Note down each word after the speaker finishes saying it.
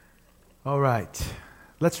All right,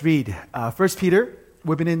 let's read 1 Peter.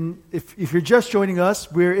 We've been in, if you're just joining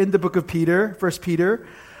us, we're in the book of Peter, 1 Peter,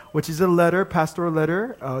 which is a letter, pastoral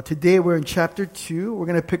letter. Today we're in chapter 2. We're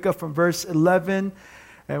going to pick up from verse 11,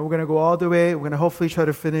 and we're going to go all the way. We're going to hopefully try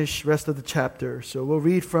to finish the rest of the chapter. So we'll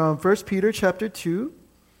read from 1 Peter chapter 2,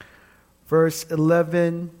 verse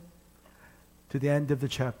 11 to the end of the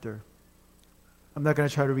chapter. I'm not going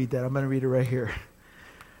to try to read that. I'm going to read it right here.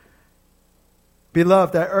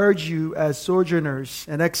 Beloved, I urge you as sojourners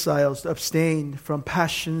and exiles to abstain from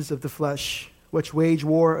passions of the flesh, which wage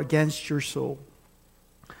war against your soul.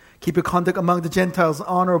 Keep your conduct among the Gentiles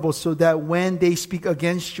honorable, so that when they speak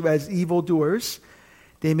against you as evildoers,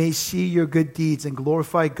 they may see your good deeds and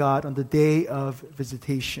glorify God on the day of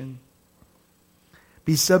visitation.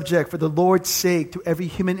 Be subject for the Lord's sake to every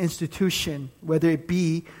human institution, whether it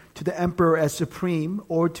be to the emperor as supreme,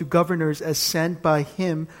 or to governors as sent by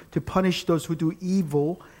him to punish those who do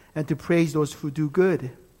evil and to praise those who do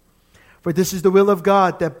good. For this is the will of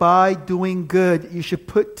God, that by doing good you should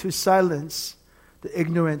put to silence the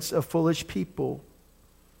ignorance of foolish people.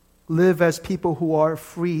 Live as people who are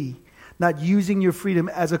free, not using your freedom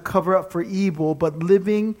as a cover-up for evil, but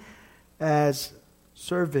living as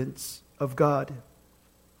servants of God.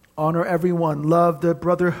 Honor everyone, love the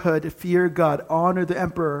brotherhood, fear God, honor the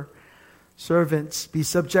emperor. Servants, be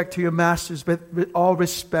subject to your masters with all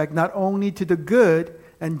respect, not only to the good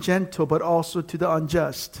and gentle, but also to the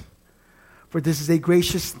unjust. For this is a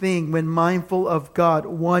gracious thing when mindful of God,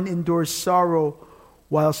 one endures sorrow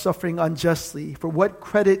while suffering unjustly. For what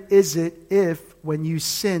credit is it if, when you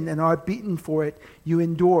sin and are beaten for it, you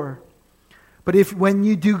endure? But if when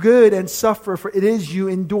you do good and suffer, for it is you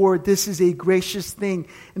endure, this is a gracious thing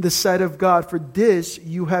in the sight of God. For this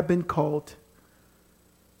you have been called.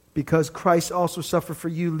 Because Christ also suffered for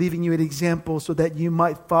you, leaving you an example so that you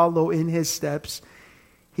might follow in his steps.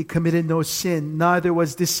 He committed no sin, neither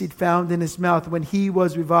was deceit found in his mouth. When he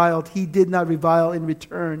was reviled, he did not revile in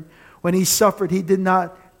return. When he suffered, he did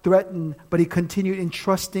not threaten, but he continued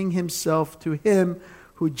entrusting himself to him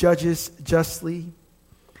who judges justly.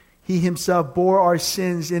 He himself bore our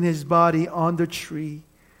sins in his body on the tree,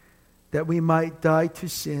 that we might die to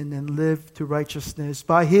sin and live to righteousness.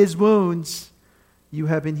 By his wounds you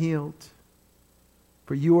have been healed.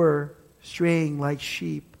 For you were straying like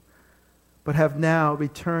sheep, but have now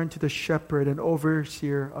returned to the shepherd and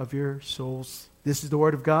overseer of your souls. This is the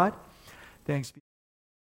word of God. Thanks be.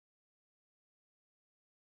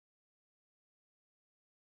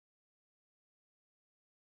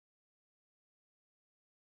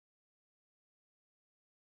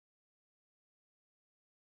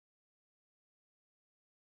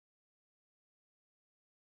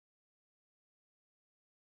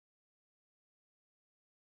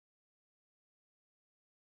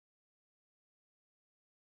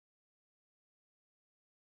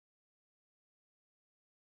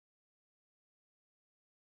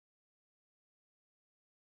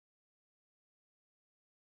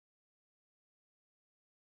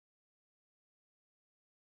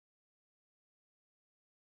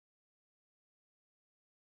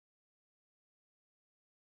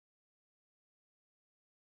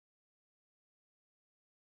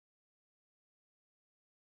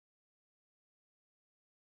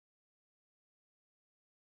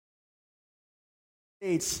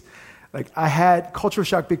 States, like I had culture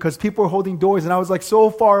shock because people were holding doors and I was like so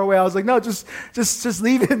far away. I was like, no, just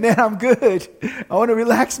leave it, man. I'm good. I want to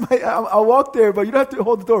relax I'll walk there, but you don't have to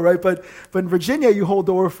hold the door, right? But in Virginia, you hold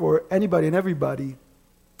the door for anybody and everybody.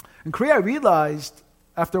 In Korea, I realized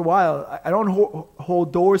after a while, I don't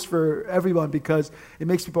hold doors for everyone because it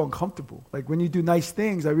makes people uncomfortable. Like when you do nice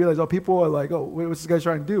things, I realize, people are like, what's this guy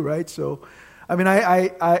trying to do, right? So I mean,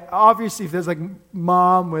 I obviously, if there's like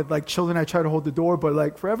mom with like children, I try to hold the door. But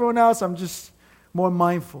like for everyone else, I'm just more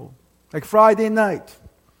mindful. Like Friday night,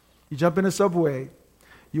 you jump in a subway,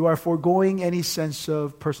 you are foregoing any sense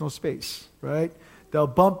of personal space, right? They'll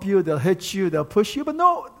bump you, they'll hit you, they'll push you, but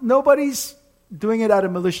nobody's doing it out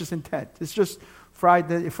of malicious intent. It's just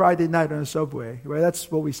Friday night on a subway, right? That's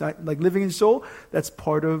what we like living in Seoul. That's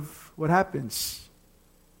part of what happens.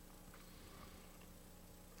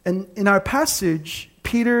 And in our passage,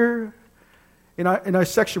 Peter, in our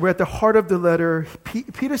section, we're at the heart of the letter.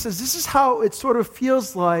 Peter says, this is how it sort of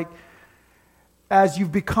feels like as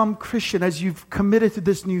you've become Christian, as you've committed to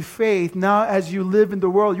this new faith. Now as you live in the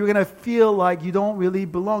world, you're going to feel like you don't really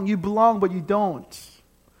belong. You belong, but you don't.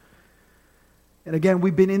 And again,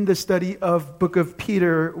 we've been in the study of book of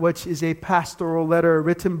Peter, which is a pastoral letter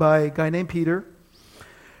written by a guy named Peter,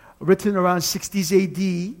 written around 60s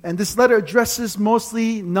AD. And this letter addresses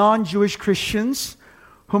mostly non-Jewish Christians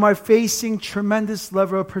whom are facing tremendous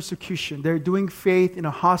level of persecution. They're doing faith in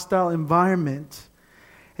a hostile environment.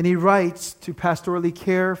 And he writes to pastorally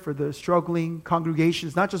care for the struggling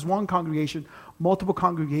congregations, not just one congregation, multiple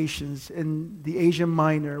congregations in the Asia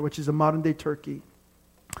Minor, which is a modern-day Turkey.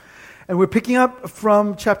 And we're picking up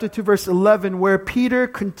from chapter 2, verse 11, where Peter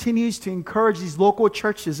continues to encourage these local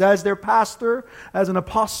churches. As their pastor, as an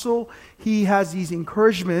apostle, he has these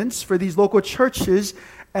encouragements for these local churches.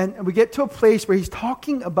 And we get to a place where he's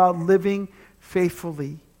talking about living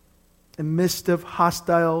faithfully in the midst of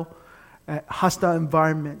hostile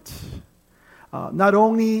environment. Not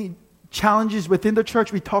only challenges within the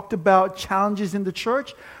church, we talked about challenges in the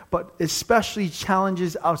church, but especially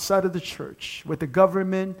challenges outside of the church, with the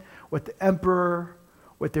government, with the emperor,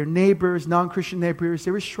 with their neighbors, non-Christian neighbors.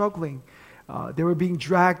 They were struggling. They were being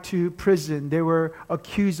dragged to prison. They were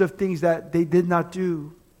accused of things that they did not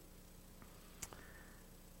do.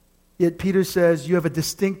 Yet Peter says, you have a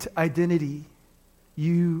distinct identity.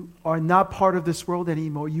 You are not part of this world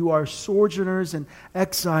anymore. You are sojourners and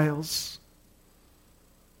exiles.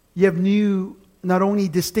 You have not only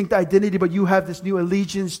distinct identity, but you have this new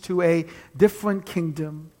allegiance to a different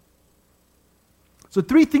kingdom. So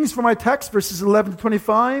 3 things from our text, verses 11 to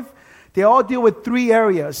 25. They all deal with 3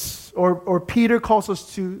 areas, or Peter calls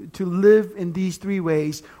us to live in these 3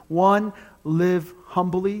 ways. 1, live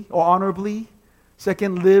humbly or honorably.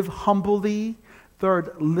 2nd, live humbly.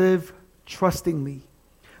 3rd, live trustingly.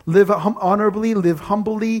 Live honorably, live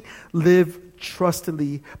humbly, live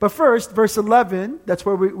trustingly. But first, verse 11, that's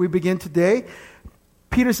where we begin today.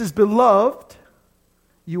 Peter says, beloved,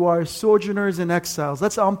 you are sojourners and exiles.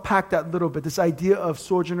 Let's unpack that a little bit, this idea of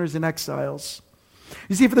sojourners and exiles.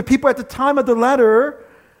 You see, for the people at the time of the letter,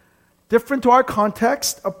 different to our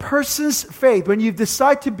context, a person's faith, when you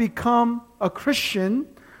decide to become a Christian,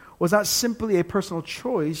 was not simply a personal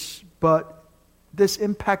choice, but this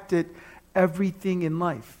impacted everything in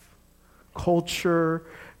life. Culture,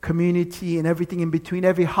 community, and everything in between.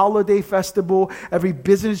 Every holiday festival, every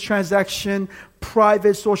business transaction,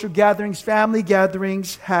 private social gatherings, family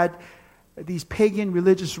gatherings had these pagan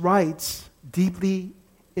religious rites deeply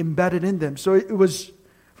embedded in them. So it was,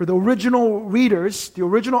 for the original readers, the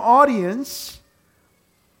original audience,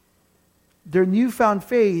 their newfound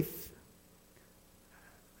faith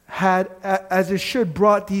had, as it should,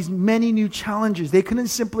 brought these many new challenges. They couldn't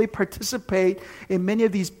simply participate in many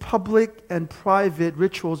of these public and private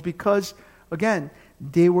rituals because, again,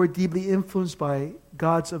 they were deeply influenced by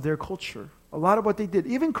gods of thear culture. A lot of what they did.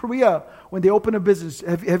 Even Korea, when they open a business,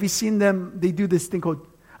 have you seen them? They do this thing called,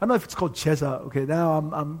 I don't know if it's called jeza. Okay, now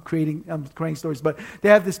I'm creating stories, but they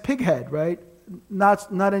have this pig head, right? Not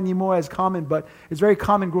anymore as common, but it's very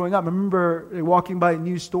common growing up. I remember walking by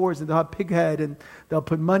new stores and they'll have pig head and they'll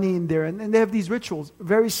put money in there, and they have these rituals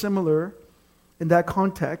very similar in that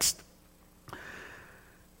context.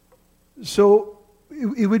 So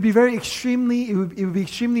it would be extremely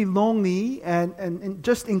lonely and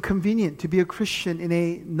just inconvenient to be a Christian in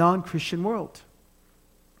a non-Christian world.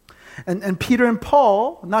 And Peter and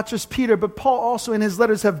Paul, not just Peter, but Paul also in his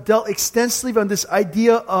letters have dealt extensively on this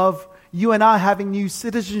idea of you and I having new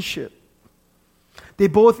citizenship. They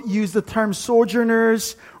both use the term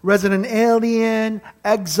sojourners, resident alien,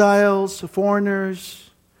 exiles, foreigners.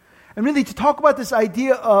 And really to talk about this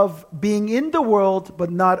idea of being in the world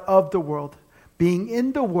but not of the world. Being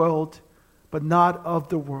in the world but not of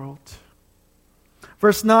the world.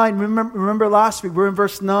 Verse 9, remember last week, we're in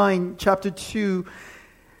verse 9, chapter 2.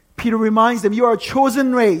 Peter reminds them, you are a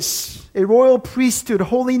chosen race, a royal priesthood, a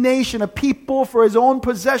holy nation, a people for his own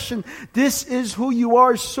possession. This is who you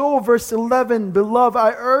are. So, verse 11, beloved,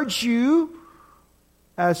 I urge you,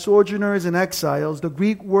 as sojourners and exiles, the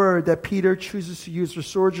Greek word that Peter chooses to use for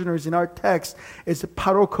sojourners in our text is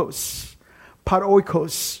paroikos,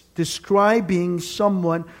 describing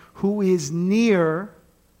someone who is near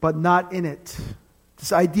but not in it.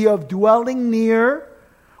 This idea of dwelling near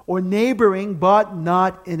or neighboring, but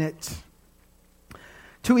not in it.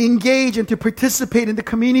 To engage and to participate in the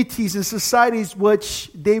communities and societies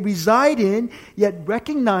which they reside in, yet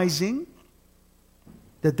recognizing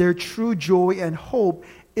that their true joy and hope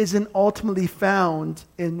isn't ultimately found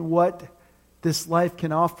in what this life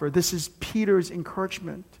can offer. This is Peter's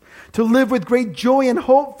encouragement. To live with great joy and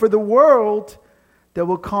hope for the world that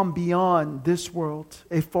will come beyond this world.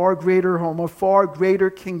 A far greater home, a far greater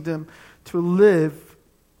kingdom to live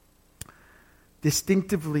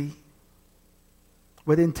distinctively,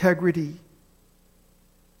 with integrity,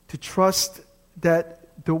 to trust that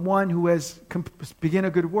the one who has begun a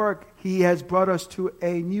good work, he has brought us to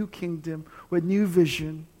a new kingdom with new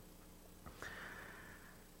vision.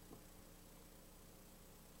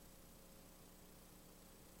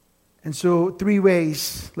 And so 3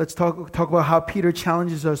 ways. Let's talk about how Peter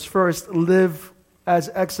challenges us. First, live as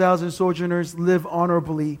exiles and sojourners, live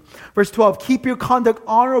honorably. Verse 12, keep your conduct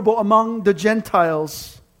honorable among the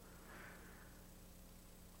Gentiles.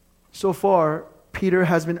 So far, Peter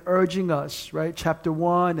has been urging us, right? Chapter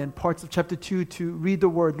 1 and parts of chapter 2 to read the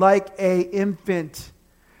word like a infant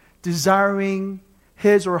desiring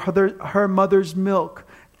his or her mother's milk.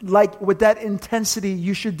 Like with that intensity,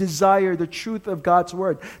 you should desire the truth of God's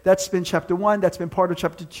word. That's been chapter 1. That's been part of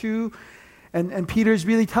chapter 2. And Peter's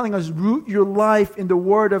really telling us, root your life in the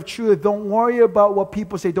word of truth. Don't worry about what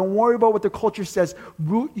people say. Don't worry about what the culture says.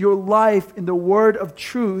 Root your life in the word of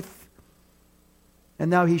truth.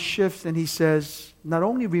 And now he shifts and he says, not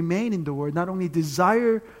only remain in the word, not only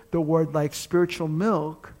desire the word like spiritual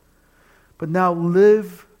milk, but now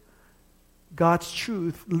live God's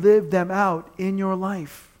truth. Live them out in your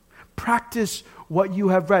life. Practice what you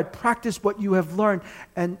have read. Practice what you have learned.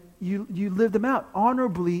 And you live them out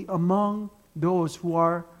honorably among those who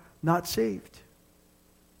are not saved.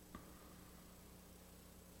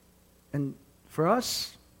 And for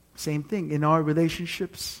us, same thing. In our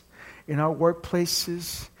relationships, in our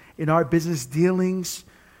workplaces, in our business dealings,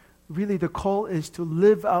 really the call is to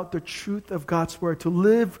live out the truth of God's word, to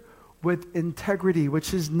live with integrity,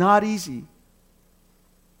 which is not easy,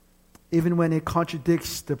 even when it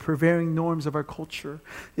contradicts the prevailing norms of our culture.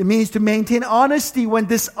 It means to maintain honesty when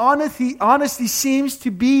this honesty seems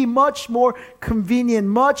to be much more convenient,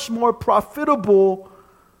 much more profitable.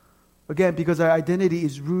 Again, because our identity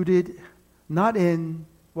is rooted not in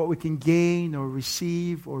what we can gain or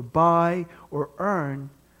receive or buy or earn,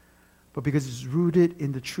 but because it's rooted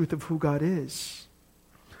in the truth of who God is.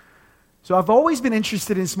 So I've always been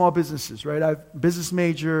interested in small businesses, right? I'm a business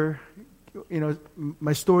major.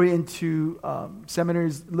 My story into seminary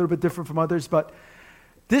is a little bit different from others, but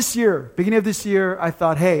beginning of this year, I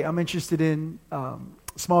thought, hey, I'm interested in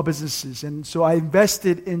small businesses. And so I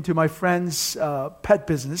invested into my friend's pet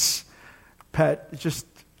business.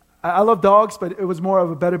 I love dogs, but it was more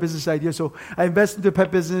of a better business idea. So I invested into a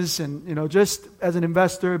pet business, and just as an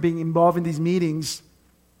investor, being involved in these meetings,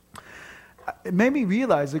 it made me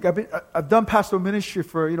realize, I've done pastoral ministry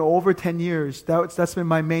for over 10 years. That's been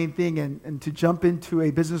my main thing, and to jump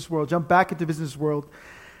back into business world,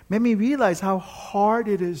 made me realize how hard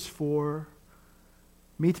it is for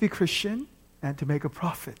me to be Christian and to make a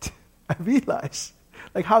profit. I realized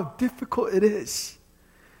how difficult it is,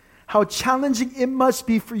 how challenging it must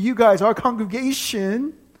be for you guys, our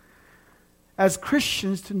congregation, as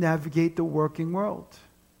Christians, to navigate the working world.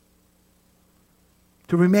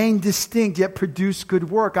 To remain distinct yet produce good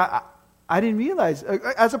work. I didn't realize.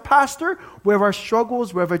 As a pastor, we have our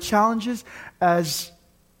struggles, we have our challenges. As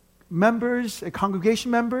members,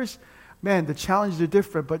 congregation members, man, the challenges are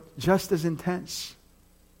different, but just as intense.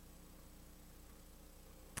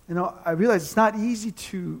 I realize it's not easy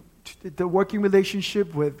to the working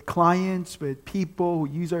relationship with clients, with people who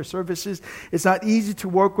use our services. It's not easy to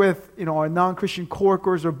work with, our non-Christian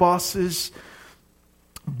coworkers or bosses,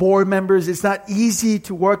 board members. It's not easy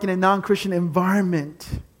to work in a non-Christian environment.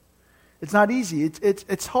 It's not easy.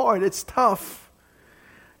 It's hard. It's tough.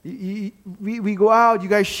 We go out. You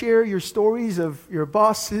guys share your stories of your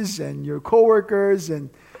bosses and your coworkers,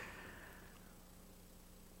 and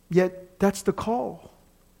yet that's the call.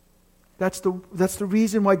 That's the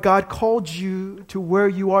reason why God called you to where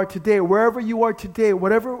you are today, wherever you are today,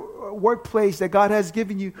 whatever workplace that God has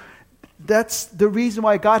given you. That's the reason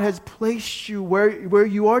why God has placed you where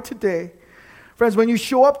you are today. Friends, when you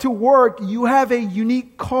show up to work, you have a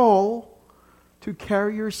unique call to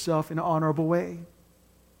carry yourself in an honorable way.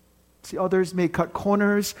 See, others may cut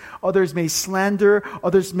corners, others may slander,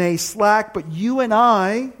 others may slack, but you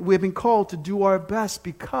and we have been called to do our best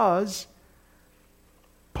because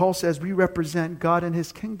Paul says we represent God and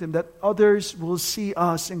His kingdom, that others will see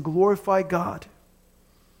us and glorify God.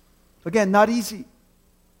 Again, not easy.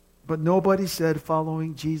 But nobody said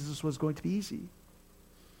following Jesus was going to be easy.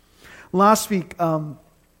 Last week,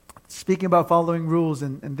 speaking about following rules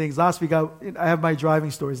and things, last week I have my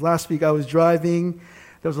driving stories. Last week I was driving.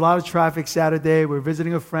 There was a lot of traffic Saturday. We were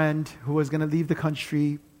visiting a friend who was going to leave the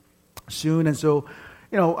country soon. And so,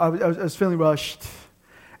 I was feeling rushed.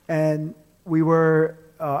 And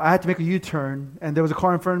I had to make a U-turn. And there was a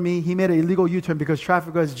car in front of me. He made an illegal U-turn because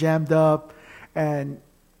traffic was jammed up. And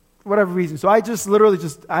whatever reason. So I just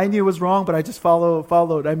I knew it was wrong, but I just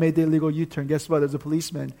followed. I made the illegal U-turn. Guess what? There's a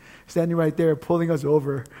policeman standing right there pulling us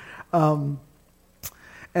over. And,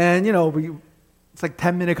 it's like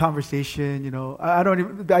 10-minute conversation,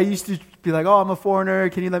 I used to be like, oh, I'm a foreigner.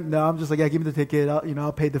 Can you let me know? I'm just like, yeah, give me the ticket.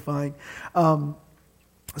 I'll pay the fine.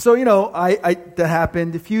 So, that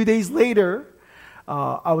happened. A few days later,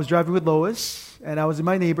 I was driving with Lois, and I was in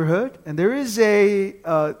my neighborhood, and there is a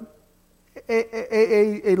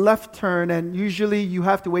left turn, and usually you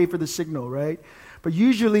have to wait for the signal, right? But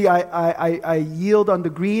usually I yield on the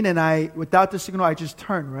green, and without the signal, I just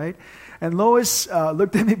turn, right? And Lois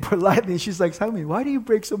looked at me politely, and she's like, Sangmin, why do you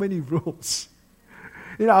break so many rules?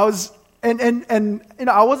 I was,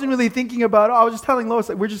 I wasn't really thinking about it. I was just telling Lois,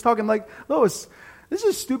 we're just talking like, Lois, this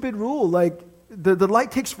is a stupid rule. Like, the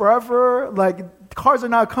light takes forever. Like, cars are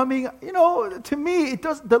not coming. To me,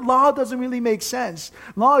 the law doesn't really make sense.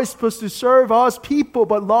 Law is supposed to serve us people,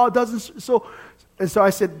 but law doesn't. So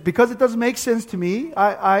I said, because it doesn't make sense to me,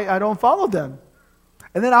 I don't follow them.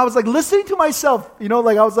 And then I was like listening to myself, I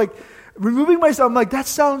was like removing myself. I'm like, that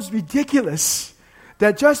sounds ridiculous.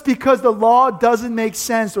 That just because the law doesn't make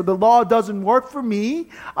sense or the law doesn't work for me,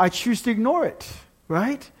 I choose to ignore it,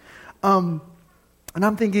 right? And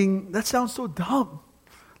I'm thinking, that sounds so dumb.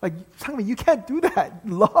 Like, you can't do that.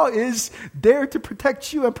 Law is there to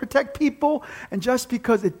protect you and protect people. And just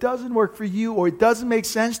because it doesn't work for you or it doesn't make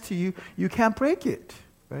sense to you, you can't break it.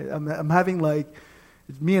 Right? I'm having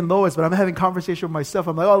it's me and Lois, but I'm having conversation with myself.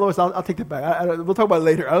 I'm like, oh, Lois, I'll take that back. We'll talk about it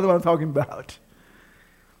later. I don't know what I'm talking about.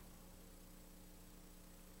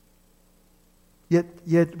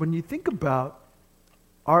 Yet, when you think about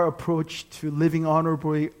our approach to living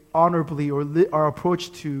honorably, or our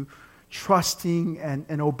approach to trusting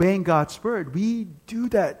and obeying God's word, we do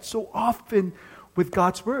that so often with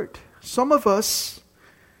God's word. Some of us,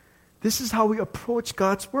 this is how we approach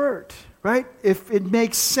God's word, right? If it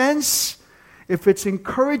makes sense, if it's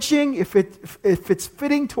encouraging, if it's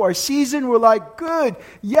fitting to our season, we're like, good,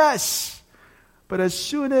 yes. But as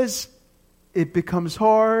soon as it becomes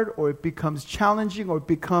hard, or it becomes challenging, or it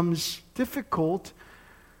becomes difficult,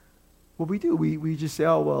 what we do, we just say,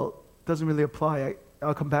 oh, well, it doesn't really apply.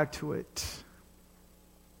 I'll come back to it.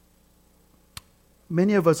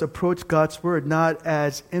 Many of us approach God's word not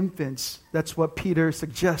as infants. That's what Peter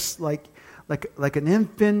suggests, like an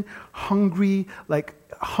infant, hungry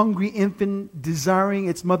infant desiring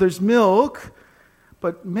its mother's milk.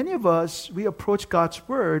 But many of us, we approach God's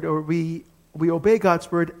word, or we obey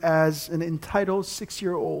God's word as an entitled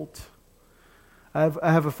 6-year-old. I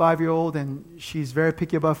have a 5-year-old, and she's very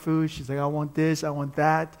picky about food. She's like, I want this, I want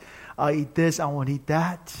that. I'll eat this, I won't eat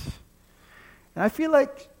that. And I feel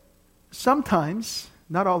like sometimes,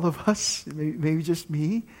 not all of us, maybe just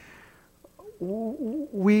me,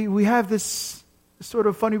 we have this sort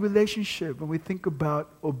of funny relationship when we think about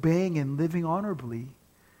obeying and living honorably.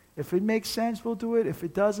 If it makes sense, we'll do it. If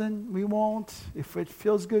it doesn't, we won't. If it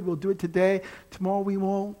feels good, we'll do it today. Tomorrow, we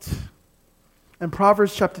won't. And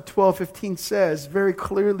Proverbs chapter 12:15 says very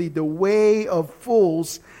clearly, the way of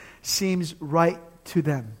fools seems right to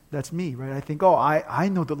them. That's me, right? I think, I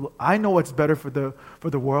know what's better for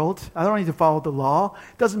the world. I don't need to follow the law.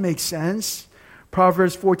 It doesn't make sense.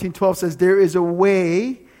 Proverbs 14:12 says, there is a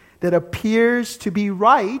way that appears to be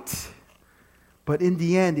right, but in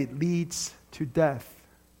the end it leads to death.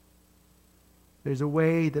 There's a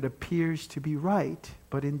way that appears to be right,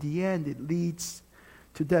 but in the end it leads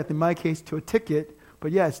to death. In my case, to a ticket,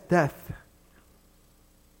 but yes, death.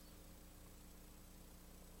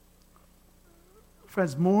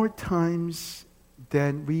 Friends, more times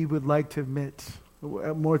than we would like to admit,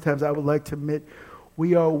 more times I would like to admit,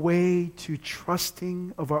 we are way too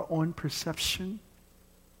trusting of our own perception.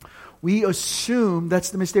 We assume, that's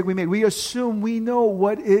the mistake we make, we assume we know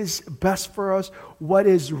what is best for us, what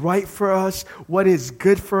is right for us, what is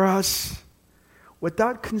good for us,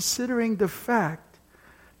 without considering the fact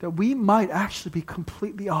that we might actually be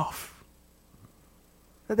completely off.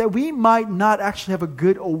 That we might not actually have a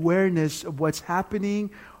good awareness of what's happening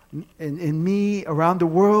in me, around the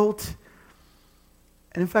world.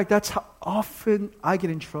 And in fact, that's how often I get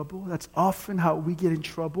in trouble. That's often how we get in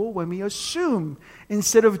trouble, when we assume,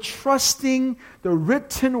 instead of trusting the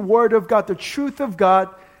written word of God, the truth of God,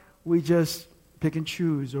 we just pick and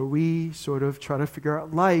choose, or we sort of try to figure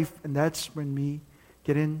out life, and that's when we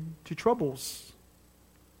get into troubles.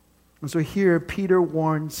 And so here, Peter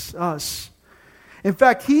warns us. In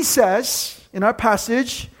fact, he says in our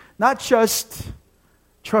passage, not just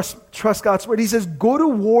trust God's word. He says, go to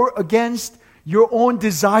war against your own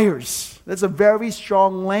desires. That's a very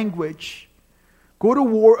strong language. Go to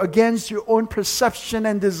war against your own perception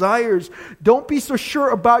and desires. Don't be so sure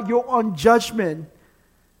about your own judgment.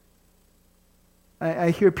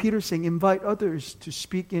 I hear Peter saying, invite others to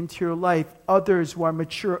speak into your life. Others who are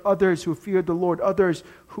mature, others who fear the Lord, others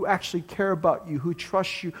who actually care about you, who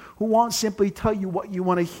trust you, who won't simply tell you what you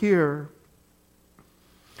want to hear.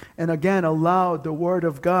 And again, allow the Word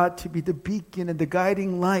of God to be the beacon and the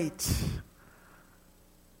guiding light.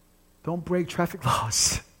 Don't break traffic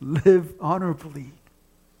laws. Live honorably.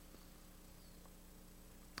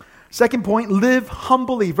 Second point, live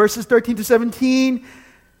humbly. Verses 13 to 17,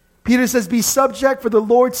 Peter says, be subject for the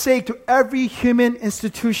Lord's sake to every human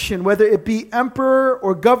institution, whether it be emperor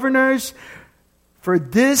or governors. For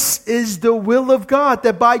this is the will of God,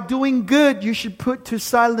 that by doing good you should put to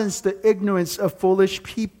silence the ignorance of foolish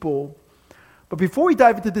people. But before we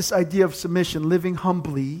dive into this idea of submission, living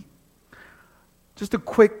humbly, just a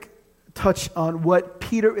quick touch on what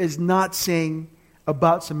Peter is not saying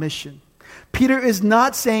about submission. Peter is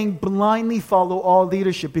not saying blindly follow all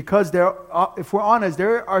leadership, because if we're honest,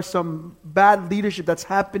 there are some bad leadership that's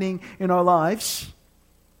happening in our lives.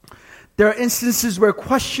 There are instances where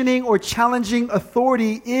questioning or challenging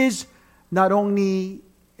authority is not only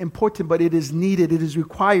important, but it is needed, it is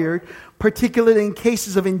required, particularly in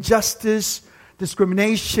cases of injustice,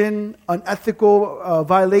 discrimination, unethical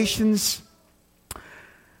violations.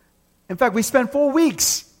 In fact, we spent 4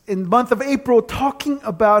 weeks in the month of April talking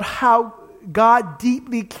about how God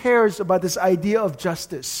deeply cares about this idea of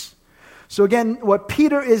justice. So again, what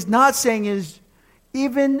Peter is not saying is,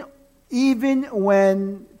 even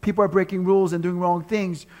when people are breaking rules and doing wrong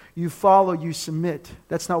things, you follow, you submit.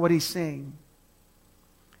 That's not what he's saying.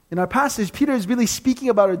 In our passage, Peter is really speaking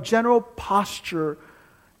about a general posture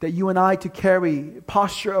that you and I to carry, a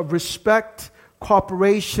posture of respect,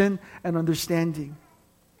 cooperation, and understanding.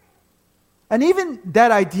 And even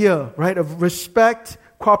that idea, right, of respect,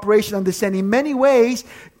 cooperation, understanding, in many ways,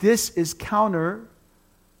 this is counter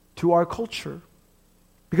to our culture.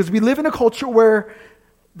 Because we live in a culture where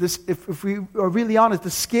this, if we are really honest,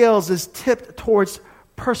 the scales is tipped towards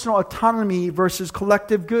personal autonomy versus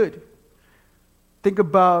collective good. Think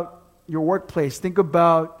about your workplace. Think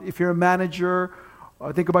about if you're a manager,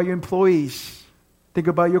 or think about your employees. Think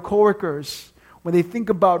about your coworkers. When they think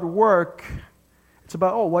about work, it's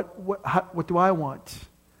about, what do I want?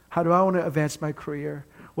 How do I want to advance my career?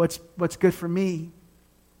 What's good for me?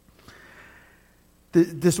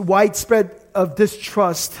 This widespread of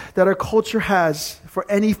distrust that our culture has for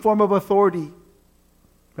any form of authority.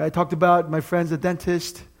 Right? I talked about my friend's a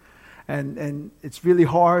dentist, and it's really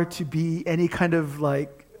hard to be any kind of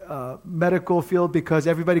medical field, because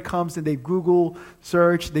everybody comes and they Google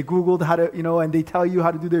search, they Googled how to, and they tell you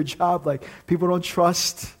how to do their job. Like, people don't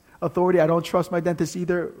trust authority. I don't trust my dentist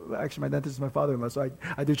either. Actually, my dentist is my father-in-law, so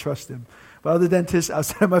I do trust him. But other dentists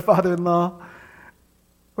outside of my father-in-law,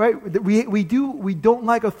 right? We don't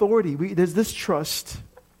like authority. There's this trust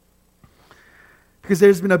because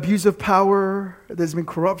there's been abuse of power. There's been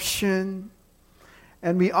corruption,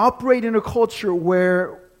 and we operate in a culture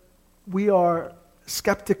where we are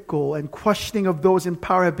skeptical and questioning of those in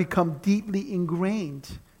power have become deeply ingrained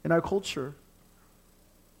in our culture.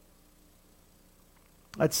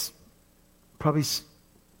 That's probably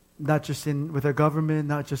not just with our government,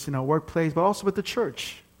 not just in our workplace, but also with the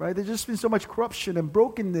church, right? There's just been so much corruption and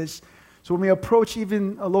brokenness. So when we approach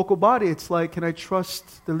even a local body, it's like, can I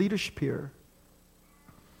trust the leadership here?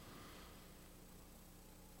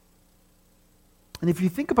 And if you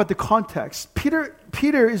think about the context,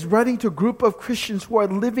 Peter is writing to a group of Christians who are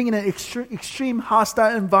living in an extreme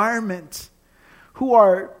hostile environment, who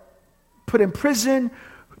are put in prison.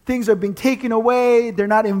 Things are being taken away. They're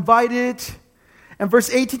not invited. And verse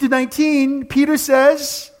 18 to 19, Peter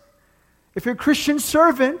says, if you're a Christian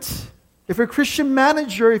servant, if you're a Christian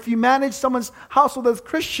manager, if you manage someone's household as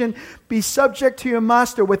Christian, be subject to your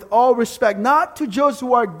master with all respect, not to those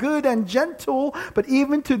who are good and gentle, but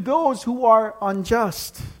even to those who are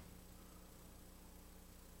unjust.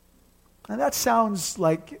 And that sounds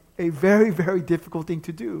like a very, very difficult thing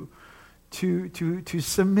to do, to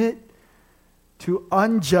submit to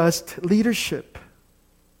unjust leadership.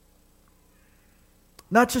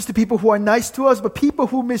 Not just to people who are nice to us, but people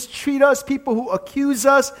who mistreat us, people who accuse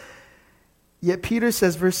us. Yet Peter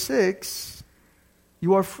says, verse 6,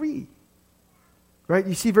 you are free. Right?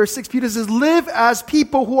 You see verse 6, Peter says, live as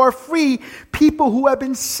people who are free, people who have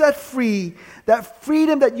been set free. That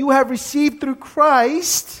freedom that you have received through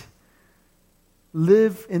Christ,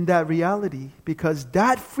 live in that reality. Because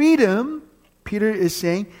that freedom, Peter is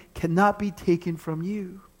saying, cannot be taken from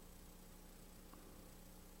you.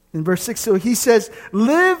 In verse 6, so he says,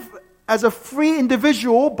 live as a free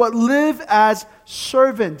individual, but live as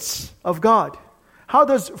servants of God. How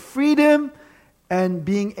does freedom and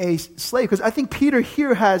being a slave, because I think Peter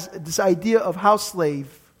here has this idea of house slave,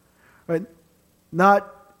 right?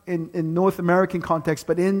 Not in North American context,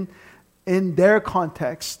 but in their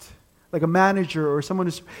context, like a manager or someone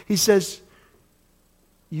who's, he says,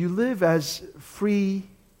 you live as free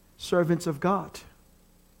servants of God.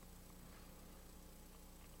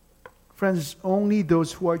 Friends, only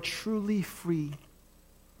those who are truly free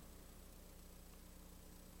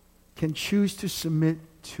can choose to submit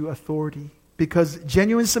to authority, because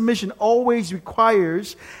genuine submission always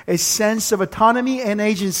requires a sense of autonomy and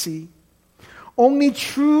agency. Only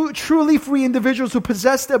truly free individuals who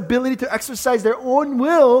possess the ability to exercise their own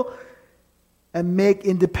will and make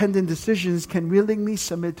independent decisions can willingly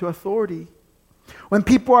submit to authority. When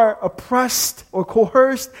people are oppressed or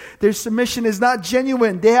coerced, their submission is not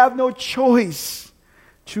genuine. They have no choice.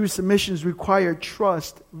 True submissions require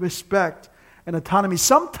trust, respect, and autonomy.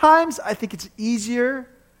 Sometimes I think it's easier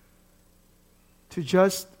to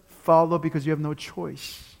just follow because you have no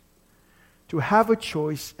choice. To have a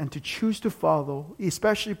choice and to choose to follow,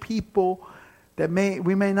 especially people that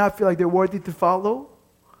we may not feel like they're worthy to follow,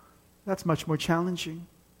 that's much more challenging.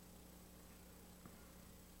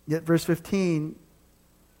 Yet verse 15,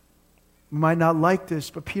 we might not like this,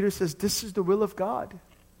 but Peter says this is the will of God.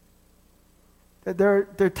 That there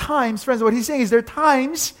are times, friends, what he's saying is there are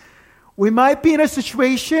times we might be in a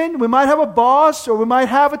situation, we might have a boss, or we might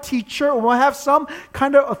have a teacher, or we might have some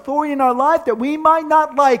kind of authority in our life that we might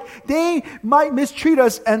not like. They might mistreat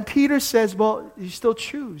us. And Peter says, well, you still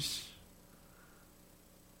choose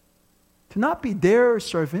to not be their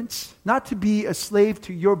servants, not to be a slave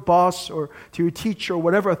to your boss or to your teacher or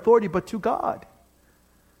whatever authority, but to God.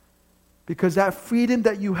 Because that freedom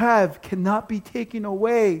that you have cannot be taken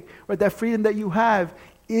away, or that freedom that you have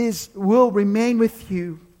will remain with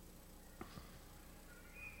you.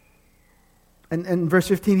 And in verse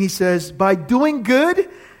 15 he says, by doing good,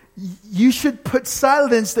 you should put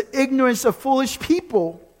silence the ignorance of foolish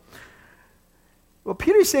people. What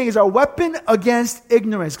Peter's saying is our weapon against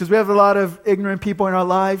ignorance, because we have a lot of ignorant people in our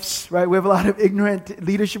lives, right? We have a lot of ignorant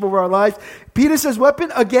leadership over our lives. Peter says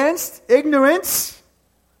weapon against ignorance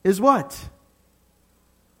is what?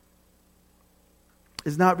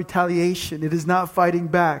 It's not retaliation. It is not fighting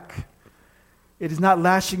back. It is not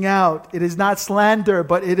lashing out. It is not slander,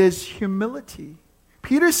 but it is humility.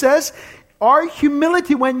 Peter says, our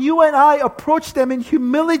humility, when you and I approach them in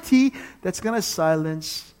humility, that's going to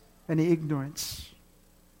silence any ignorance.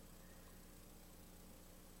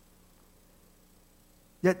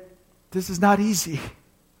 Yet, this is not easy.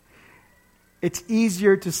 It's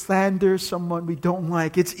easier to slander someone we don't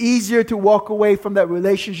like. It's easier to walk away from that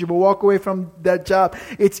relationship or walk away from that job.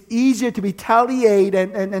 It's easier to retaliate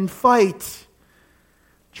and fight.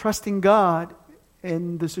 Trusting God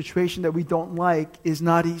in the situation that we don't like is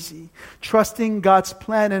not easy. Trusting God's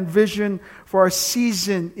plan and vision for our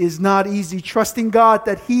season is not easy. Trusting God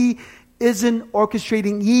that He isn't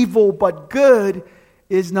orchestrating evil but good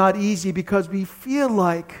is not easy, because we feel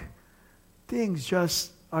like things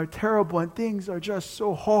just are terrible and things are just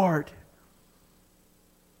so hard.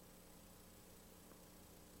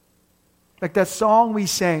 Like that song we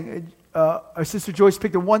sang, our sister Joyce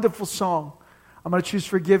picked a wonderful song. I'm going to choose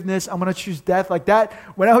forgiveness. I'm going to choose death. Like that,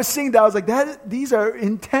 when I was singing that, I was like, these are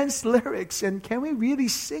intense lyrics. And can we really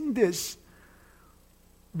sing this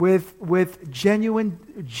with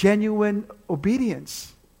genuine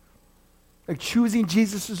obedience? Like choosing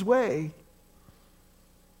Jesus' way.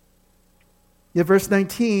 Yeah, verse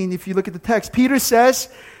 19, if you look at the text, Peter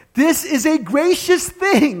says, this is a gracious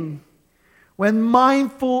thing when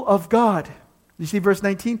mindful of God. You see verse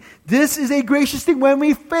 19? This is a gracious thing when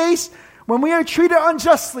we are treated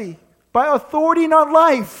unjustly by authority in our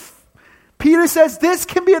life. Peter says this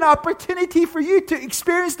can be an opportunity for you to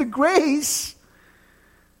experience the grace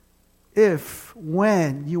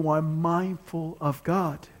when you are mindful of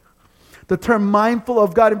God. The term mindful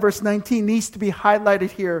of God in verse 19 needs to be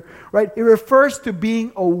highlighted here, right? It refers to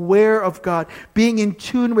being aware of God, being in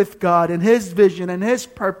tune with God and His vision and His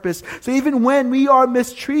purpose. So even when we are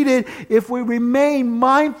mistreated, if we remain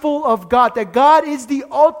mindful of God, that God is the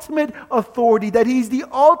ultimate authority, that He's the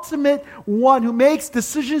ultimate one who makes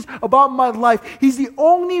decisions about my life. He's the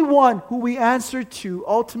only one who we answer to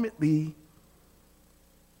ultimately.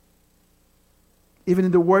 Even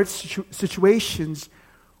in the worst situations,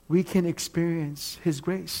 we can experience His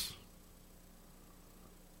grace.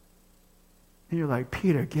 And you're like,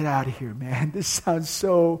 Peter, get out of here, man. This sounds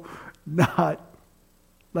so not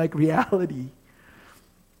like reality.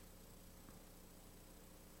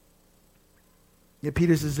 Yet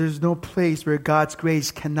Peter says there's no place where God's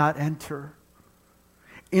grace cannot enter.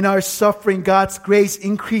 In our suffering, God's grace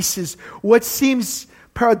increases. What seems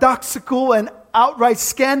paradoxical and outright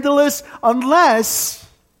scandalous, unless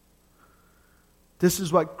this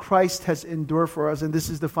is what Christ has endured for us. And this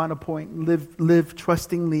is the final point. Live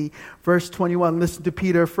trustingly. Verse 21, listen to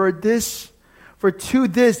Peter. For For to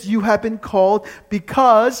this you have been called,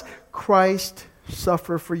 because Christ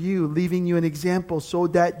suffered for you, leaving you an example so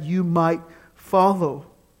that you might follow.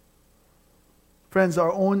 Friends,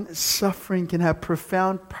 our own suffering can have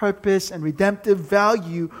profound purpose and redemptive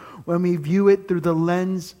value when we view it through the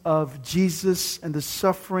lens of Jesus and the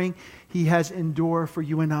suffering He has endured for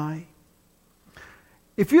you and I.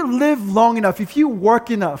 If you live long enough, if you work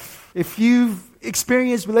enough, if you've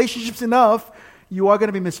experienced relationships enough, you are going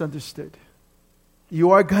to be misunderstood.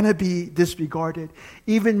 You are going to be disregarded,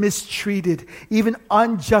 even mistreated, even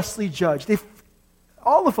unjustly judged. If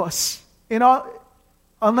all of us,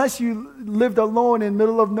 unless you lived alone in the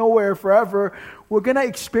middle of nowhere forever, we're going to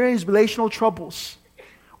experience relational troubles.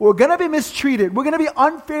 We're going to be mistreated. We're going to be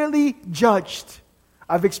unfairly judged.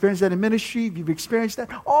 I've experienced that in ministry. You've experienced that.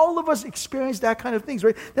 All of us experience that kind of things,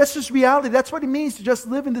 right? That's just reality. That's what it means to just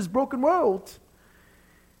live in this broken world.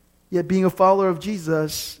 Yet being a follower of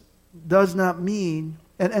Jesus does not mean,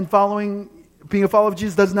 being a follower of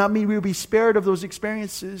Jesus does not mean we will be spared of those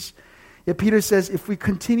experiences. Yet Peter says, if we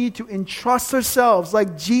continue to entrust ourselves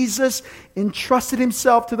like Jesus entrusted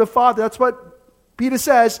Himself to the Father, that's what Peter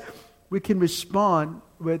says, we can respond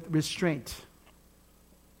with restraint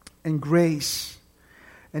and grace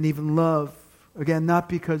and even love. Again, not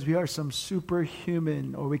because we are some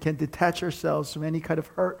superhuman or we can detach ourselves from any kind of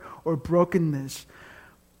hurt or brokenness,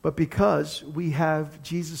 but because we have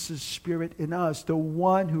Jesus' Spirit in us, the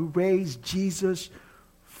one who raised Jesus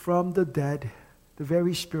from the dead. The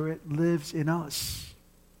very Spirit lives in us.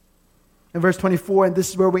 In verse 24, and this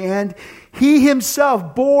is where we end, He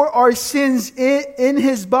Himself bore our sins in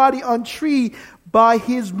His body on tree. By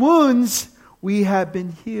His wounds we have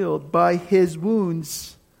been healed. By His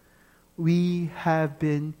wounds we have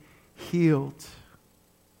been healed.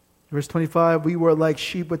 Verse 25, we were like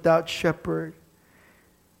sheep without shepherd.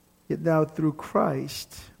 Yet now through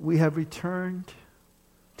Christ we have returned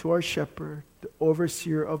to our shepherd, the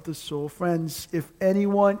overseer of the soul. Friends, if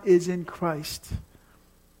anyone is in Christ,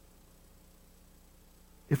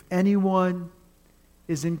 we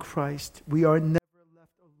are never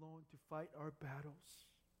left alone to fight our battles.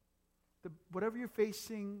 Whatever you're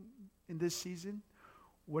facing in this season,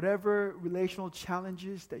 whatever relational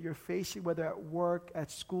challenges that you're facing, whether at work,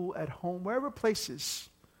 at school, at home, wherever places,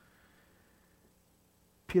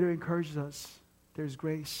 Peter encourages us, there's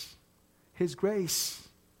grace. His grace,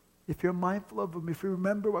 if you're mindful of Him, if you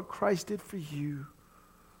remember what Christ did for you,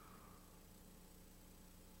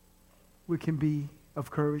 we can be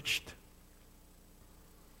encouraged.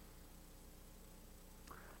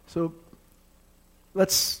 So I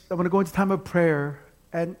want to go into time of prayer.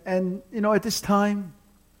 And at this time,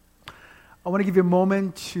 I want to give you a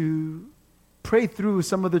moment to pray through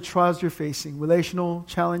some of the trials you're facing, relational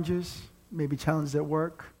challenges, maybe challenges at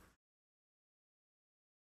work.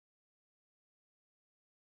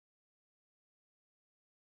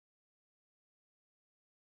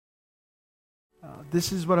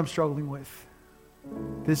 This is what I'm struggling with.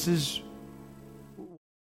 This is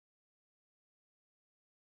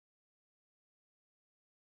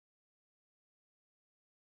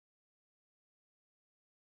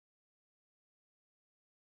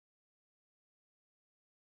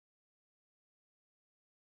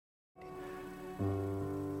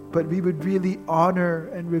but we would really honor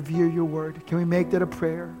and revere your word. Can we make that a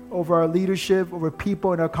prayer over our leadership, over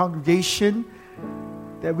people in our congregation,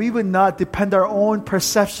 that we would not depend our own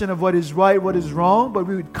perception of what is right, what is wrong, but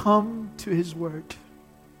we would come to His word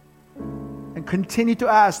and continue to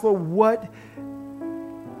ask, Lord, what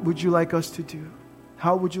would you like us to do?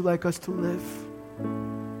 How would you like us to live?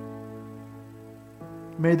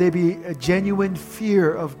 May there be a genuine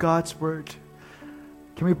fear of God's word.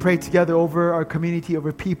 Can we pray together over our community,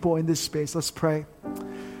 over people in this space? Let's pray.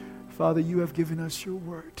 Father, you have given us your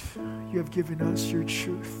word. You have given us your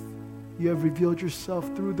truth. You have revealed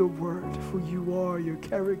yourself through the word, who you are, your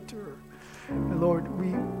character. And Lord,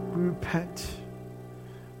 we repent.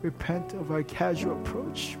 Repent of our casual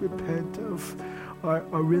approach. Repent of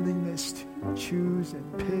our willingness to choose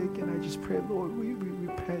and pick. And I just pray, Lord, we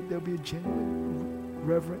repent. There'll be a genuine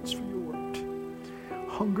reverence for your word.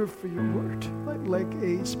 Hunger for your word, like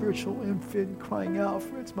a spiritual infant crying out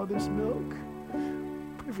for its mother's milk.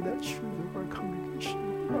 Pray for that truth of our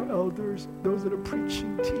congregation, our elders, those that are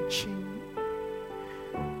preaching, teaching.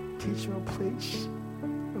 Teach our place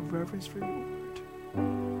of reverence for your word.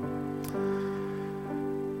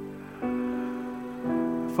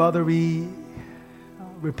 Father, we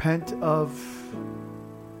repent of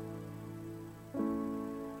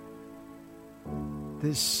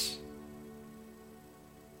this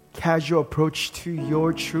casual approach to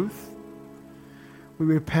your truth. We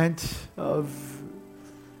repent of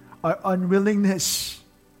our unwillingness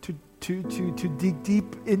to dig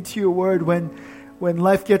deep into your word when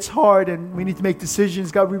life gets hard and we need to make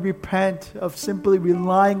decisions. God, we repent of simply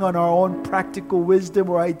relying on our own practical wisdom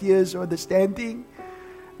or ideas or understanding.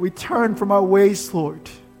 We turn from our ways, Lord,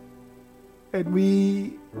 and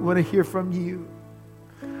we want to hear from you.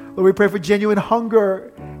 Lord, we pray for genuine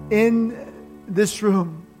hunger in this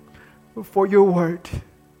room for your word.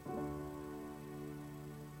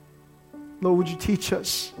 Lord, would you teach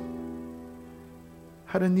us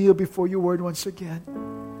how to kneel before your word once again?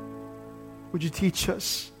 Would you teach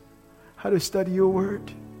us how to study your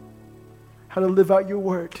word, how to live out your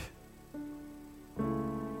word?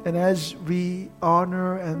 And as we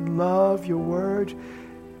honor and love your word,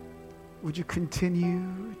 would you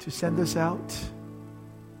continue to send us out?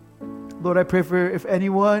 Lord, I pray for if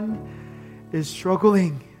anyone is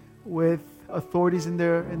struggling with authorities in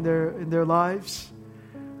their lives,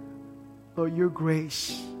 Lord, your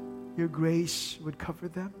grace would cover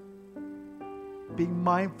them. Being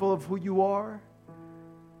mindful of who you are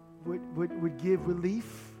would give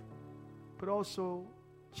relief, but also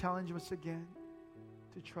challenge us again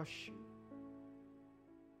to trust you.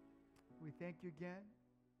 We thank you again.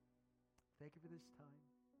 Thank you for this time.